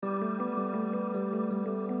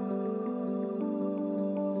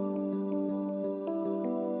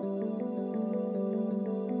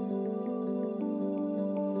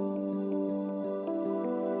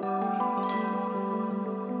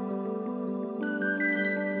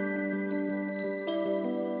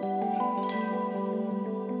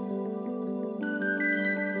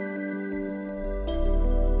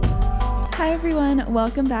Hi everyone,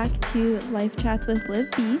 welcome back to Life Chats with Liv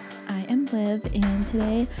B. I am Liv, and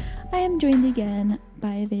today I am joined again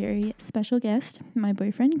by a very special guest, my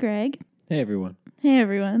boyfriend Greg. Hey everyone. Hey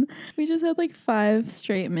everyone. We just had like 5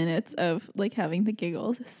 straight minutes of like having the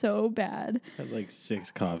giggles so bad. Had like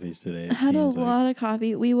 6 coffees today. I had a lot of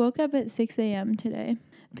coffee. We woke up at 6 a.m. today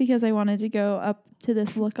because I wanted to go up to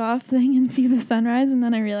this look-off thing and see the sunrise, and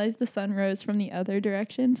then I realized the sun rose from the other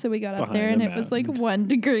direction, so we got up there and it was like 1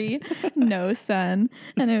 degree, no sun,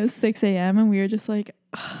 and it was 6 a.m. and we were just like,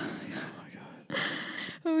 oh my God.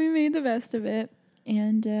 But we made the best of it.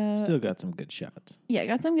 And still got some good shots. Yeah,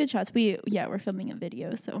 got some good shots. We're filming a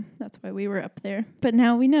video, so that's why we were up there. But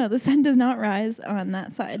now we know the sun does not rise on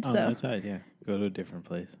that side. On that side, yeah. Go to a different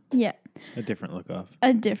place. Yeah. A different look off.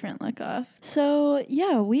 A different look off. So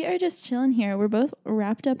yeah, we are just chilling here. We're both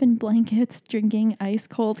wrapped up in blankets, drinking ice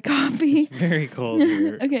cold coffee. It's very cold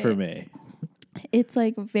here for May. It's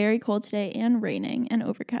like very cold today and raining and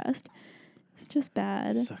overcast. It's just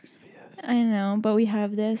bad. Sucks to be us. I know, but we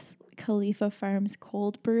have this Khalifa Farms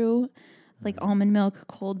cold brew, like almond milk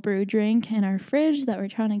cold brew drink in our fridge that we're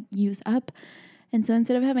trying to use up. And so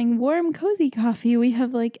instead of having warm, cozy coffee, we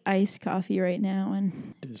have like iced coffee right now.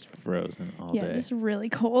 And just frozen all day. Yeah, just really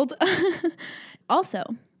cold. Also,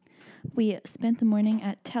 we spent the morning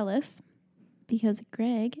at TELUS because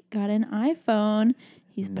Greg got an iPhone.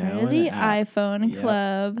 He's part of the iPhone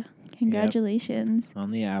club. Congratulations. Yep.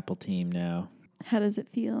 On the Apple team now. How does it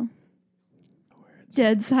feel?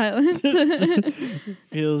 Dead silence. It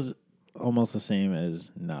feels almost the same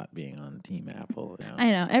as not being on Team Apple. You know?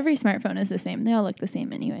 I know. Every smartphone is the same. They all look the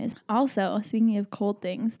same anyways. Also, speaking of cold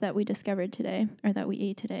things that we discovered today, or that we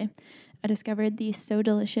ate today, I discovered the So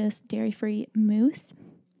Delicious dairy-free mousse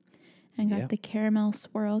and got the caramel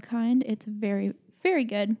swirl kind. It's very, very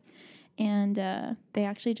good. And they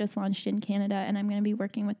actually just launched in Canada, and I'm going to be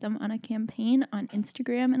working with them on a campaign on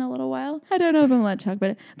Instagram in a little while. I don't know if I'm allowed to talk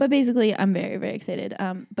about it, but basically I'm very, very excited.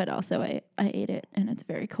 But also I ate it, and it's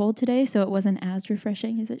very cold today, so it wasn't as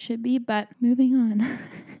refreshing as it should be. But moving on.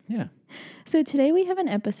 Yeah. So today we have an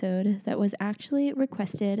episode that was actually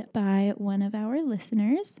requested by one of our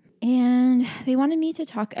listeners, and they wanted me to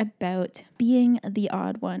talk about being the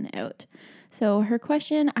odd one out. So her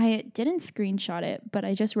question, I didn't screenshot it, but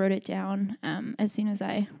I just wrote it down as soon as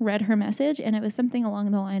I read her message, and it was something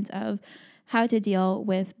along the lines of how to deal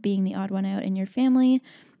with being the odd one out in your family.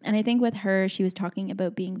 And I think with her, she was talking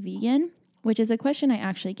about being vegan, which is a question I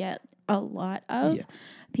actually get a lot of. Yeah.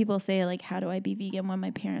 People say, like, how do I be vegan when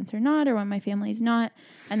my parents are not or when my family's not?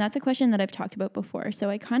 And that's a question that I've talked about before. So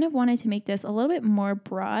I kind of wanted to make this a little bit more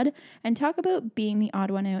broad and talk about being the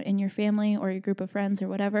odd one out in your family or your group of friends or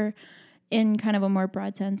whatever, in kind of a more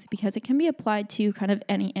broad sense, because it can be applied to kind of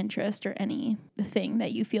any interest or any thing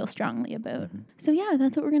that you feel strongly about. Mm-hmm. So yeah,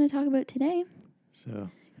 that's what we're going to talk about today. So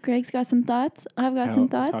Greg's got some thoughts. I've got some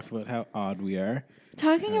thoughts. Talk about how odd we are.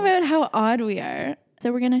 Talking about how odd we are.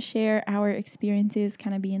 So we're going to share our experiences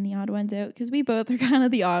kind of being the odd ones out, because we both are kind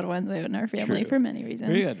of the odd ones out in our family. True. For many reasons.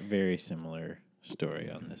 We got a very similar story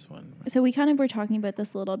on this one. So we kind of were talking about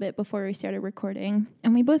this a little bit before we started recording,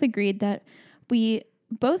 and we both agreed that we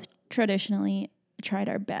both traditionally tried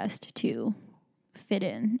our best to fit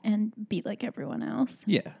in and be like everyone else.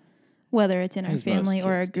 Yeah. Whether it's in our family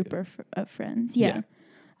or a group of friends. Yeah.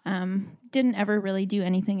 Didn't ever really do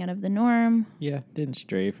anything out of the norm. Yeah. Didn't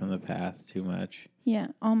stray from the path too much. Yeah.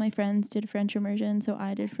 All my friends did French immersion, so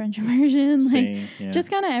I did French immersion. Same, just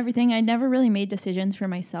kind of everything. I never really made decisions for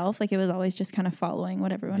myself. Like, it was always just kind of following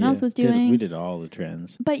what everyone else was doing. We did all the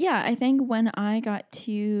trends. But yeah, I think when I got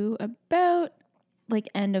to about like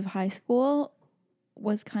end of high school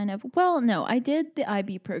was kind of, I did the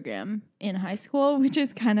IB program in high school, which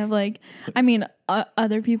is kind of like, I mean,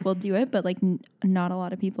 other people do it, but like not a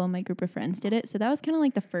lot of people in my group of friends did it. So that was kind of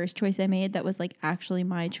like the first choice I made that was like actually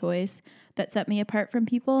my choice that set me apart from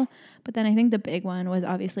people. But then I think the big one was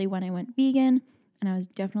obviously when I went vegan, and I was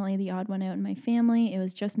definitely the odd one out in my family. It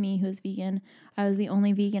was just me who was vegan. I was the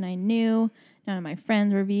only vegan I knew. None of my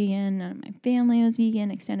friends were vegan. None of my family was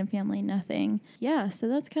vegan. Extended family, nothing. Yeah, so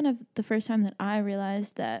that's kind of the first time that I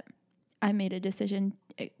realized that I made a decision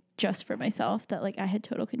just for myself that like I had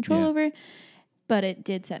total control over. But it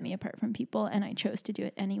did set me apart from people, and I chose to do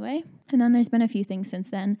it anyway. And then there's been a few things since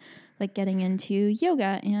then, like getting into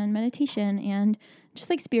yoga and meditation and just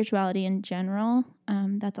like spirituality in general.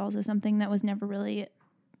 That's also something that was never really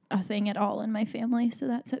a thing at all in my family, so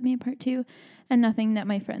that set me apart too. And nothing that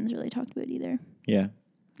my friends really talked about either. Yeah.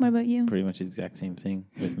 What about you? Pretty much the exact same thing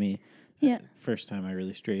with me. Yeah. First time I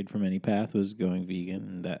really strayed from any path was going vegan,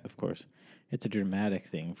 and that, of course, it's a dramatic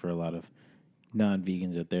thing for a lot of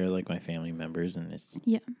non-vegans out there, like my family members, and it's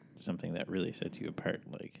Yeah. something that really sets you apart,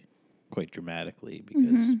 like quite dramatically,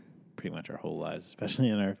 because pretty much our whole lives, especially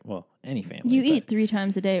in our any family, You eat 3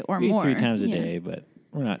 times a day or we more. eat 3 times a Yeah. day, but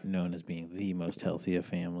we're not known as being the most healthy of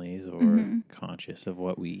families or conscious of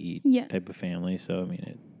what we eat type of family. So I mean,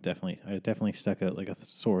 it definitely stuck out like a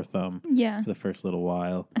sore thumb Yeah. for the first little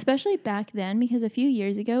while. Especially back then, because a few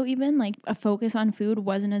years ago, even like a focus on food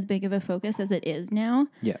wasn't as big of a focus as it is now.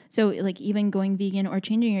 Yeah. So like even going vegan or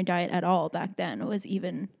changing your diet at all back then was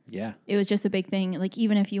it was just a big thing. Like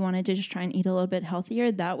even if you wanted to just try and eat a little bit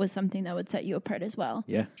healthier, that was something that would set you apart as well.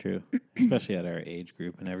 Yeah, true. Especially at our age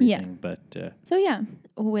group and everything. But So yeah,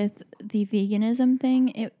 with the veganism thing,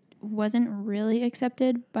 it wasn't really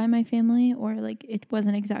accepted by my family, or like it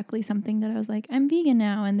wasn't exactly something that I was like, I'm vegan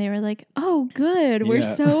now, and they were like, oh good, we're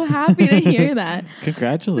so happy to hear that.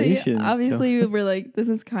 Congratulations. Obviously we're like, this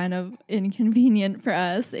is kind of inconvenient for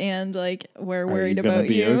us, and like we're worried about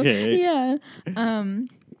you. Okay? Yeah.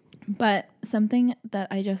 But something that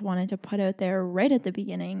I just wanted to put out there right at the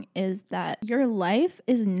beginning is that your life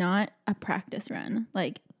is not a practice run.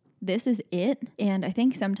 Like, this is it. And I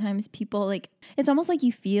think sometimes people like, it's almost like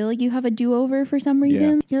you feel like you have a do-over for some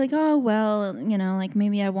reason. Yeah. You're like, oh, well, like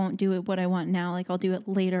maybe I won't do it what I want now. Like I'll do it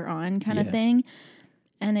later on kind of thing.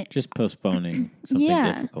 And it just postponing something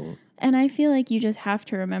difficult. And I feel like you just have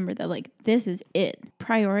to remember that like, this is it.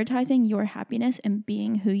 Prioritizing your happiness and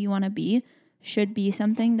being who you want to be should be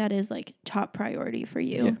something that is like top priority for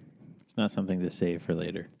you. Yeah. It's not something to save for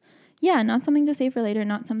later. Yeah, not something to save for later,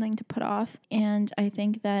 not something to put off. And I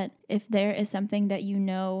think that if there is something that you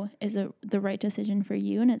know is the right decision for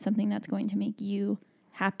you, and it's something that's going to make you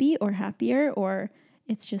happy or happier, or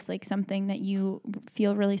it's just like something that you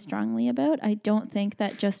feel really strongly about, I don't think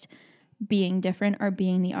that just being different or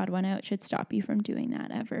being the odd one out should stop you from doing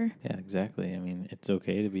that ever. Yeah, exactly. I mean, it's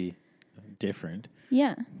okay to be different.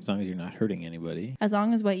 Yeah. As long as you're not hurting anybody. As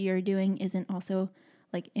long as what you're doing isn't also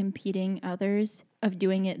like impeding others of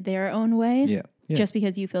doing it their own way. Yeah. Just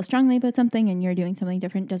because you feel strongly about something and you're doing something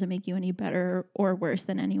different doesn't make you any better or worse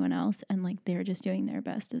than anyone else. And like they're just doing their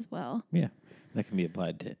best as well. Yeah. That can be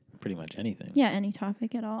applied to pretty much anything. Yeah, any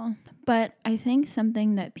topic at all. But I think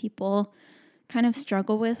something that people kind of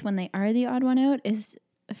struggle with when they are the odd one out is,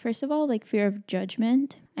 first of all, like fear of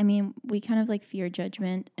judgment. I mean, we kind of like fear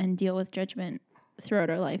judgment and deal with judgment throughout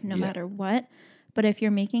our life, no matter what. But if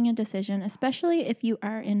you're making a decision, especially if you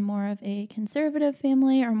are in more of a conservative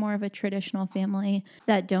family or more of a traditional family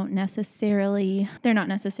that they're not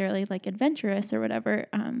necessarily like adventurous or whatever,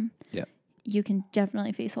 you can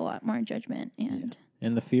definitely face a lot more judgment.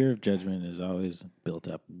 And the fear of judgment is always built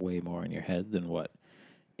up way more in your head than what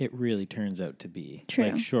it really turns out to be. True.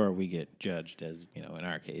 Like, sure, we get judged as, in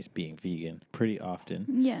our case, being vegan pretty often.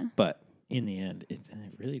 Yeah. But in the end, it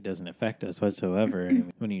really doesn't affect us whatsoever.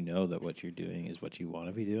 And when you know that what you're doing is what you want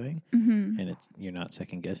to be doing, and you're not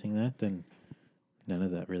second guessing that, then none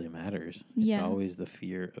of that really matters. Yeah. It's always the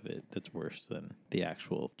fear of it that's worse than the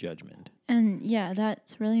actual judgment. And yeah,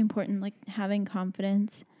 that's really important. Like having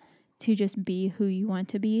confidence to just be who you want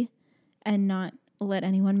to be and not let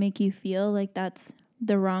anyone make you feel like that's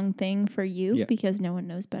the wrong thing for you, because no one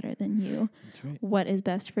knows better than you what is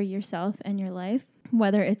best for yourself and your life,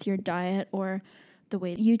 whether it's your diet or the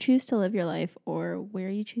way you choose to live your life or where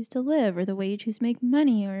you choose to live or the way you choose to make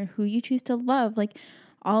money or who you choose to love. Like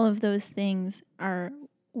all of those things are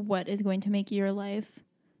what is going to make your life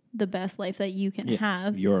the best life that you can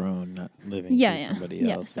have. Your own, not living for somebody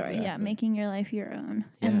else. Making your life your own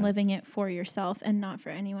and living it for yourself and not for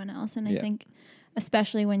anyone else. And I think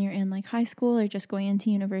especially when you're in like high school or just going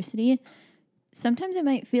into university, sometimes it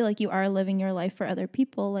might feel like you are living your life for other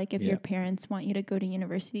people. Like if your parents want you to go to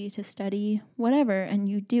university to study whatever and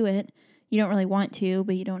you do it, you don't really want to,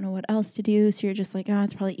 but you don't know what else to do. So you're just like,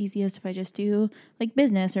 it's probably easiest if I just do like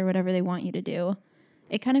business or whatever they want you to do.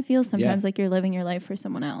 It kind of feels sometimes like you're living your life for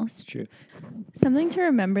someone else. It's true. Something to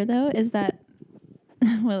remember though is that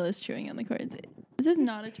Will is chewing on the cords. This is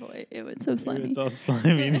not a toy. It's so slimy. It's all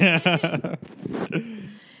slimy now.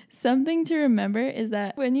 Something to remember is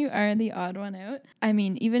that when you are the odd one out, I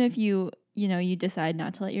mean, even if you decide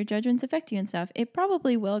not to let your judgments affect you and stuff, it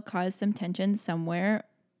probably will cause some tension somewhere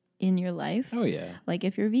in your life. Oh, yeah. Like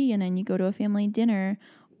if you're vegan and you go to a family dinner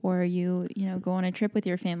or you go on a trip with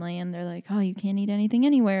your family and they're like, oh, you can't eat anything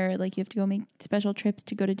anywhere. Like you have to go make special trips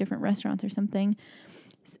to go to different restaurants or something.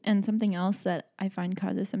 And something else that I find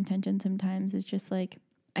causes some tension sometimes is just like,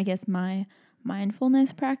 I guess my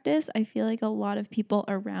mindfulness practice. I feel like a lot of people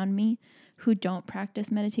around me who don't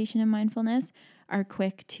practice meditation and mindfulness are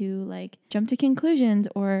quick to like jump to conclusions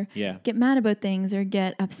or get mad about things or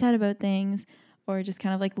get upset about things or just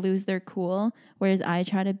kind of like lose their cool. Whereas I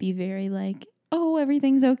try to be very like, oh,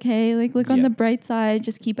 everything's okay. Like look on the bright side,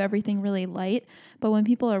 just keep everything really light. But when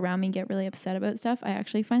people around me get really upset about stuff, I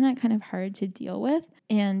actually find that kind of hard to deal with.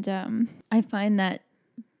 And I find that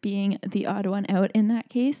being the odd one out in that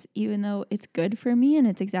case, even though it's good for me and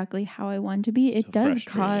it's exactly how I want to be, it does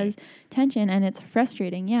cause tension and it's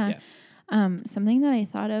frustrating. Yeah. Something that I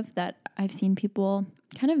thought of that I've seen people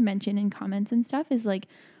kind of mention in comments and stuff is like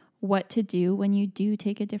what to do when you do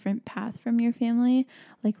take a different path from your family.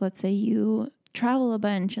 Like let's say you travel a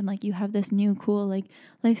bunch and like you have this new cool like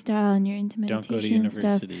lifestyle and you're into meditation and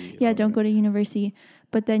stuff. Yeah, don't go to university.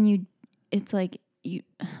 But then it's like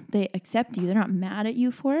they accept you. They're not mad at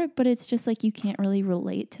you for it, but it's just like you can't really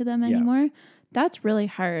relate to them anymore. That's really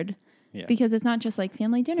hard. Yeah. Because it's not just like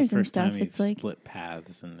family dinners and stuff. It's like split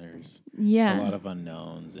paths and there's a lot of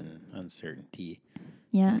unknowns and uncertainty.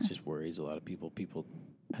 Yeah. And it just worries a lot of people. People,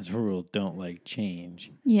 as a rule, don't like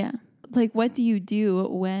change. Yeah. Like, what do you do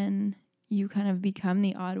when you kind of become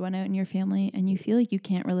the odd one out in your family and you feel like you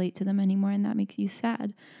can't relate to them anymore and that makes you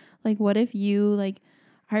sad? Like, what if you like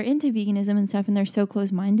are into veganism and stuff and they're so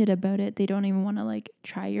close-minded about it, they don't even want to like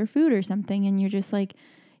try your food or something, and you're just like,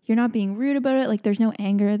 you're not being rude about it, like there's no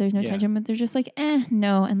anger, there's no tension, but they're just like,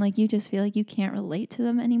 no, and like you just feel like you can't relate to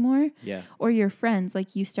them anymore. Yeah. Or your friends,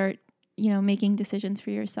 like you start, making decisions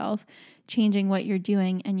for yourself, changing what you're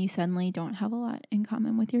doing, and you suddenly don't have a lot in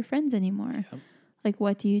common with your friends anymore. Yep. Like,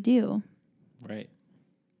 what do you do? Right.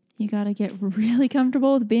 You got to get really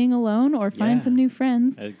comfortable with being alone or find some new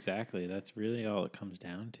friends. Exactly. That's really all it comes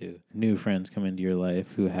down to. New friends come into your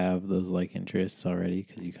life who have those like interests already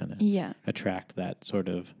because you kind of attract that sort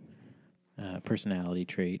of personality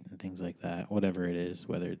trait and things like that, whatever it is,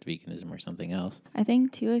 whether it's veganism or something else. I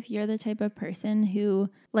think, too, if you're the type of person who,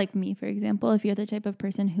 like me, for example, if you're the type of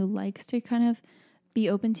person who likes to kind of be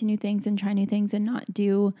open to new things and try new things and not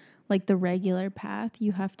do like the regular path,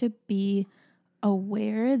 you have to be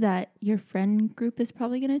aware that your friend group is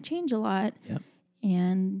probably going to change a lot. Yep.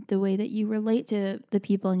 And the way that you relate to the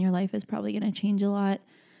people in your life is probably going to change a lot.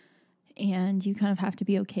 And you kind of have to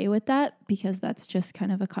be okay with that because that's just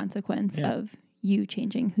kind of a consequence of you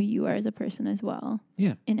changing who you are as a person as well.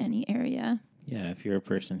 Yeah. In any area. Yeah. If you're a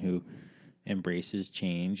person who embraces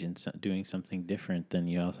change and doing something different, then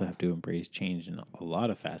you also have to embrace change in a lot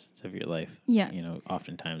of facets of your life. Yeah.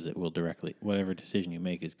 Oftentimes it will whatever decision you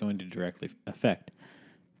make is going to directly affect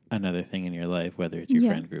another thing in your life, whether it's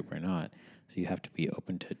your friend group or not. So you have to be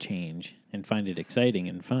open to change and find it exciting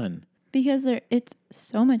and fun. Because it's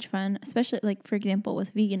so much fun, especially like, for example,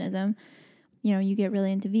 with veganism, you get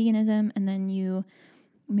really into veganism and then you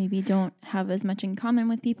maybe don't have as much in common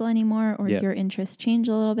with people anymore, or your interests change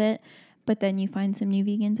a little bit. But then you find some new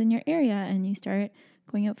vegans in your area and you start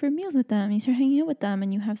going out for meals with them. You start hanging out with them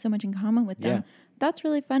and you have so much in common with them. That's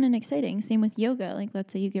really fun and exciting. Same with yoga. Like,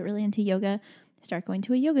 let's say you get really into yoga, start going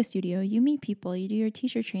to a yoga studio, you meet people, you do your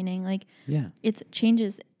teacher training. Like, it's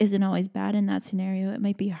changes isn't always bad in that scenario. It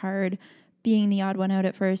might be hard being the odd one out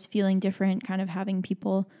at first, feeling different, kind of having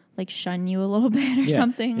people like shun you a little bit or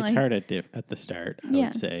something. It's hard at the start, I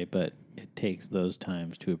would say, but it takes those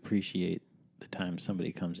times to appreciate the time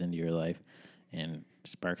somebody comes into your life and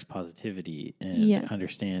sparks positivity and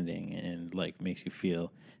understanding and like makes you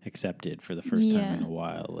feel accepted for the first time in a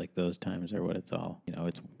while. Like, those times are what it's all,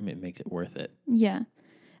 it makes it worth it. Yeah.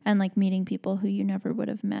 And like meeting people who you never would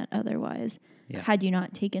have met otherwise had you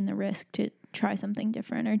not taken the risk to try something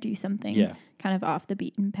different or do something kind of off the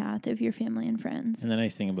beaten path of your family and friends. And the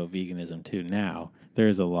nice thing about veganism too, now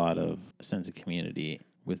there's a lot of sense of community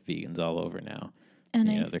with vegans all over now. And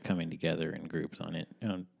they're coming together in groups on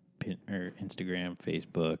Instagram,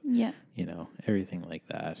 Facebook, everything like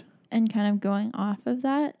that. And kind of going off of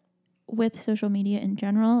that, with social media in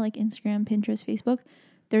general, like Instagram, Pinterest, Facebook,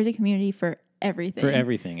 there's a community for everything. For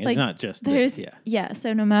everything. It's like, not just this.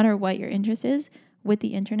 So no matter what your interest is, with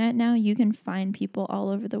the internet now, you can find people all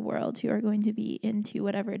over the world who are going to be into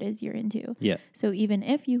whatever it is you're into. Yeah. So even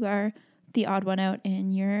if you are the odd one out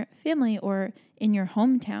in your family or in your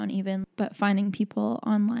hometown even, but finding people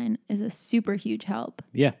online is a super huge help.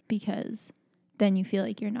 Yeah. Because then you feel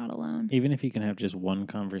like you're not alone. Even if you can have just one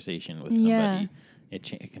conversation with somebody,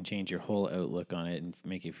 it can change your whole outlook on it and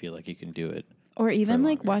make you feel like you can do it. Or even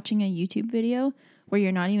like watching a YouTube video where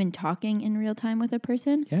you're not even talking in real time with a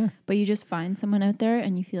person, but you just find someone out there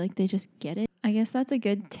and you feel like they just get it. I guess that's a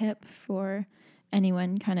good tip for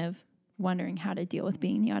anyone kind of wondering how to deal with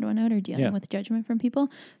being the odd one out or dealing with judgment from people.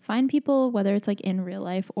 Find people, whether it's like in real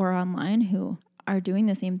life or online, who are doing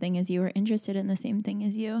the same thing as you or interested in the same thing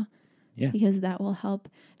as you. Yeah. Because that will help.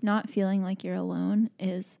 Not feeling like you're alone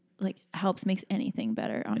is like helps makes anything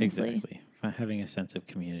better, honestly. Exactly. having a sense of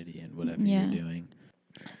community in whatever you're doing.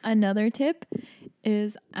 Another tip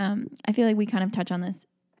is, I feel like we kind of touch on this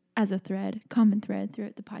as a common thread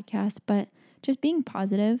throughout the podcast, but just being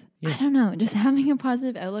positive. I don't know, just having a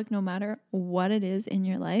positive outlook no matter what it is in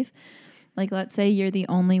your life. Like, let's say you're the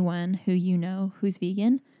only one who you know who's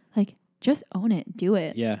vegan. Like, just own it. Do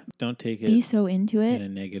it. Yeah. Don't take it. Be so into it. In a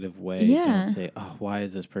negative way. Yeah. Don't say, oh, why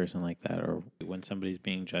is this person like that? Or when somebody's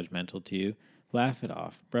being judgmental to you, laugh it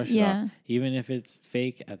off. Brush it off. Even if it's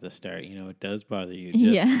fake at the start, it does bother you.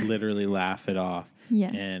 Just literally laugh it off.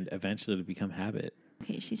 Yeah. And eventually it'll become habit.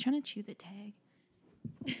 Okay, she's trying to chew the tag.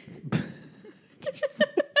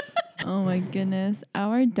 Oh my goodness.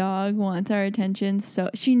 Our dog wants our attention. So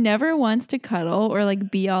she never wants to cuddle or like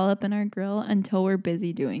be all up in our grill until we're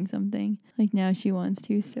busy doing something. Like now she wants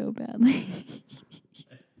to so badly.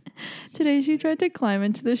 Today she tried to climb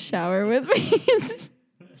into the shower with me.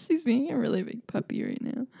 She's being a really big puppy right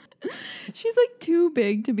now. She's like too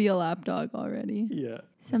big to be a lap dog already. Yeah.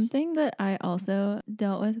 Something that I also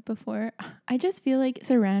dealt with before, I just feel like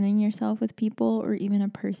surrounding yourself with people or even a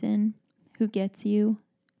person who gets you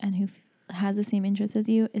and who has the same interests as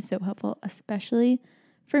you is so helpful, especially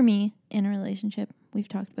for me in a relationship. We've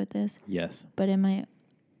talked about this. Yes. But in my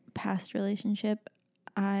past relationship,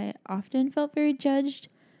 I often felt very judged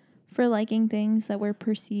for liking things that were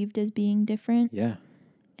perceived as being different. Yeah.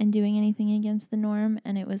 And doing anything against the norm.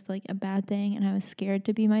 And it was like a bad thing. And I was scared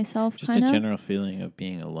to be myself. Just a general feeling of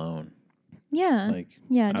being alone. Yeah. Like,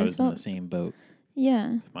 yeah, I was in the same boat.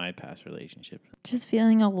 Yeah. With my past relationship. Just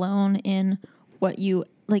feeling alone in what you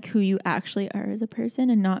like, who you actually are as a person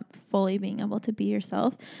and not fully being able to be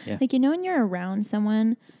yourself. Yeah. Like, when you're around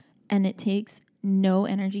someone and it takes no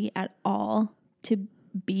energy at all to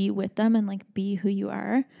be with them and like be who you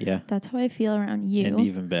are. Yeah. That's how I feel around you. And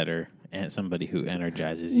even better, and somebody who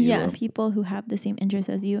energizes you. Yes, people who have the same interests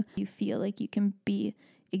as you. You feel like you can be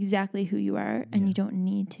exactly who you are and you don't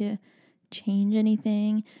need to change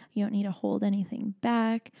anything. You don't need to hold anything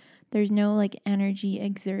back. There's no like energy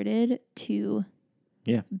exerted to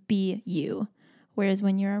be you. Whereas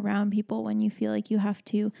when you're around people, when you feel like you have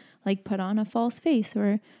to like put on a false face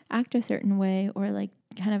or act a certain way or like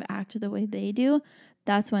kind of act the way they do,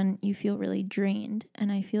 that's when you feel really drained.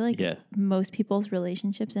 And I feel like most people's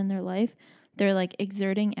relationships in their life, they're like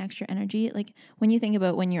exerting extra energy. Like when you think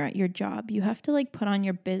about when you're at your job, you have to like put on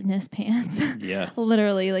your business pants. Yeah.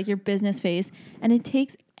 Literally like your business face. And it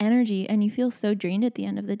takes energy and you feel so drained at the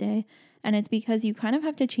end of the day. And it's because you kind of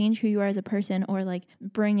have to change who you are as a person or like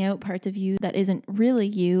bring out parts of you that isn't really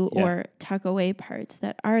you or tuck away parts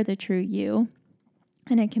that are the true you.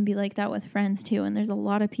 And it can be like that with friends too. And there's a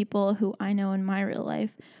lot of people who I know in my real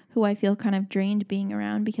life who I feel kind of drained being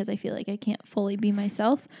around because I feel like I can't fully be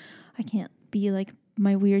myself. I can't be like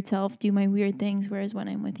my weird self, do my weird things. Whereas when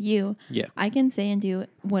I'm with you, I can say and do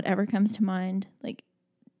whatever comes to mind, like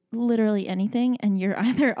literally anything. And you're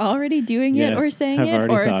either already doing it or saying it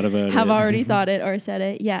or have already thought it or said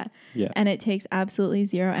it. Yeah. And it takes absolutely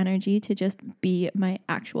zero energy to just be my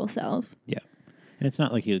actual self. Yeah. And it's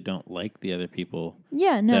not like you don't like the other people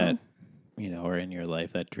that, are in your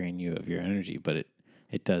life that drain you of your energy, but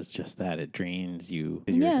it does just that. It drains you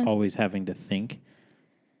because you're always having to think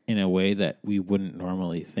in a way that we wouldn't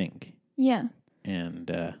normally think. Yeah.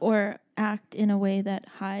 And or act in a way that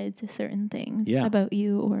hides certain things about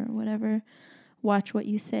you or whatever. Watch what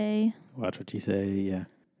you say. Watch what you say, yeah.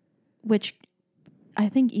 Which I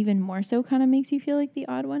think even more so kind of makes you feel like the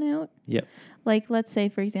odd one out. Yep. Like, let's say,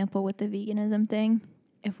 for example, with the veganism thing,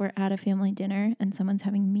 if we're at a family dinner and someone's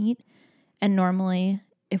having meat, and normally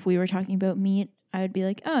if we were talking about meat, I would be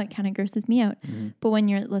like, oh, it kind of grosses me out. Mm-hmm. But when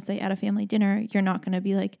you're, let's say, at a family dinner, you're not going to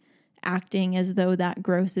be like acting as though that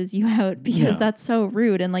grosses you out because that's so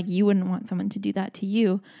rude. And like, you wouldn't want someone to do that to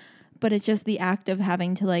you. But it's just the act of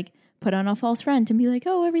having to like put on a false front and be like,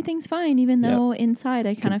 oh, everything's fine, even though inside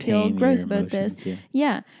I kind of feel gross about this.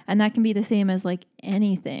 Yeah. And that can be the same as like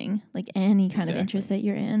anything, like any kind of interest that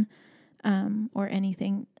you're in, or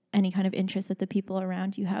anything, any kind of interest that the people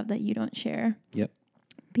around you have that you don't share. Yep.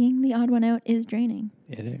 Being the odd one out is draining.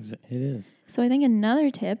 It is. It is. So I think another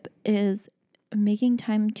tip is making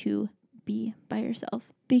time to be by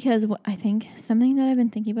yourself. Because I think something that I've been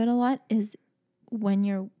thinking about a lot is when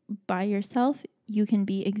you're by yourself, you can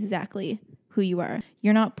be exactly who you are.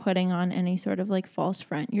 You're not putting on any sort of like false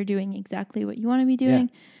front. You're doing exactly what you want to be doing.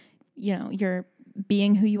 You know, you're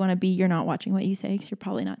being who you want to be. You're not watching what you say because you're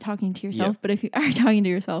probably not talking to yourself. But if you are talking to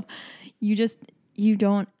yourself, you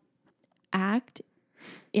don't act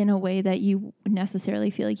in a way that you necessarily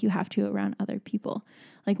feel like you have to around other people.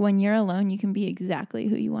 Like when you're alone, you can be exactly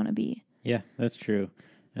who you want to be. Yeah, that's true.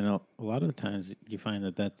 And a lot of the times you find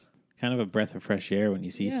that that's kind of a breath of fresh air when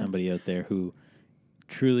you see somebody out there who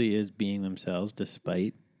truly is being themselves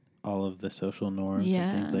despite all of the social norms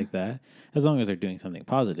and things like that, as long as they're doing something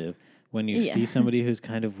positive. When you see somebody who's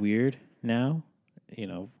kind of weird now, you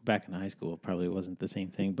know, back in high school, probably wasn't the same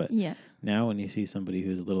thing, but now when you see somebody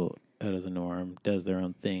who's a little out of the norm, does their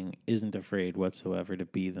own thing, isn't afraid whatsoever to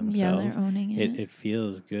be themselves, they're owning it. It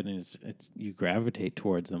feels good, and it's you gravitate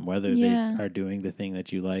towards them, whether they are doing the thing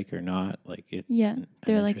that you like or not. Like it's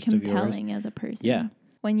they're like compelling as a person. Yeah.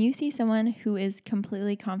 When you see someone who is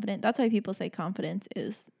completely confident, that's why people say confidence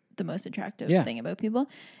is the most attractive thing about people,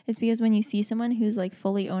 is because when you see someone who's like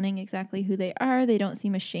fully owning exactly who they are, they don't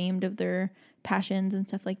seem ashamed of their passions and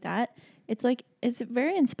stuff like that. It's like, it's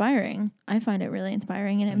very inspiring. I find it really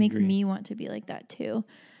inspiring, and it makes me want to be like that too.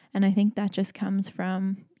 And I think that just comes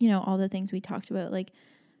from, you know, all the things we talked about, like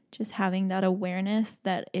just having that awareness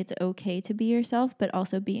that it's okay to be yourself, but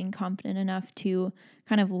also being confident enough to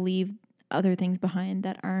kind of leave other things behind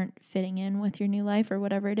that aren't fitting in with your new life or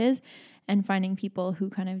whatever it is, and finding people who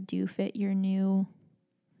kind of do fit your new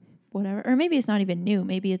whatever. Or maybe it's not even new.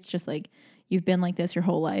 Maybe it's just like you've been like this your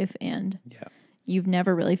whole life and you've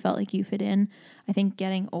never really felt like you fit in. I think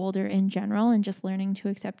getting older in general and just learning to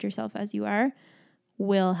accept yourself as you are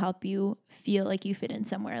will help you feel like you fit in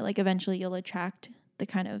somewhere. Like eventually you'll attract the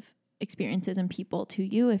kind of experiences and people to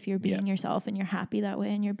you. If you're being yourself and you're happy that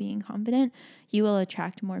way and you're being confident, you will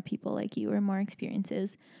attract more people like you or more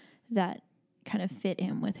experiences that kind of fit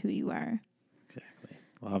in with who you are. Exactly.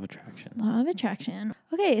 Law of attraction. Law of attraction.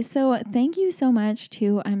 Okay, so thank you so much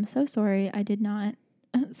to, I'm so sorry I did not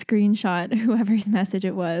screenshot whoever's message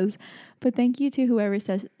it was, but thank you to whoever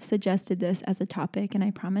suggested this as a topic, and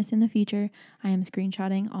I promise in the future I am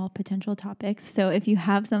screenshotting all potential topics. So if you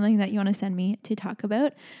have something that you want to send me to talk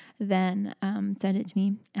about, then send it to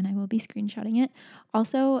me and I will be screenshotting it.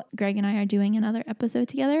 Also, Greg and I are doing another episode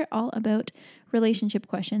together all about relationship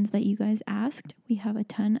questions that you guys asked. We have a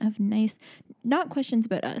ton of nice, not questions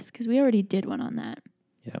about us, because we already did one on that.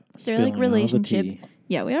 Yep. So they're like relationship.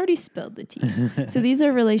 Yeah, we already spilled the tea. So these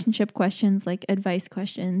are relationship questions, like advice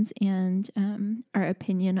questions, and our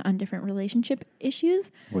opinion on different relationship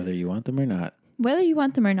issues. Whether you want them or not. Whether you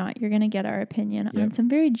want them or not, you're going to get our opinion on some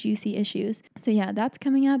very juicy issues. So yeah, that's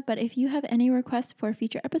coming up. But if you have any requests for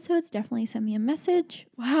future episodes, definitely send me a message.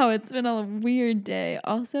 Wow, it's been a weird day.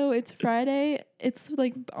 Also, it's Friday. It's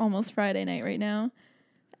like almost Friday night right now.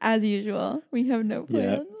 As usual, we have no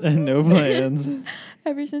plans. Yeah, no plans.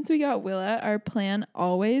 Ever since we got Willa, our plan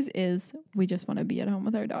always is we just want to be at home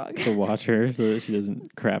with our dog. To watch her so that she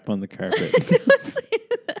doesn't crap on the carpet. Don't say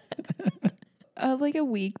that. Like a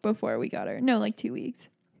week before we got her. No, like 2 weeks.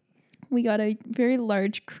 We got a very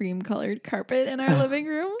large cream-colored carpet in our living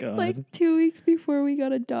room. God. Like 2 weeks before we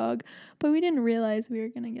got a dog. But we didn't realize we were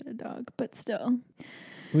going to get a dog. But still.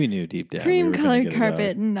 We knew deep down. Cream-colored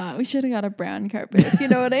carpet. Nah, we should have got a brown carpet. If you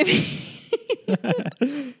know what I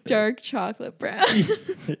mean. Dark chocolate brown.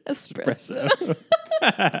 Espresso.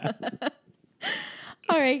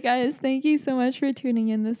 All right, guys. Thank you so much for tuning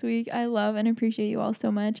in this week. I love and appreciate you all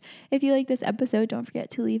so much. If you like this episode, don't forget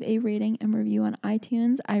to leave a rating and review on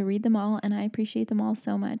iTunes. I read them all and I appreciate them all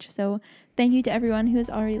so much. So thank you to everyone who has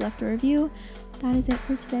already left a review. That is it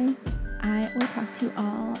for today. I will talk to you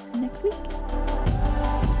all next week.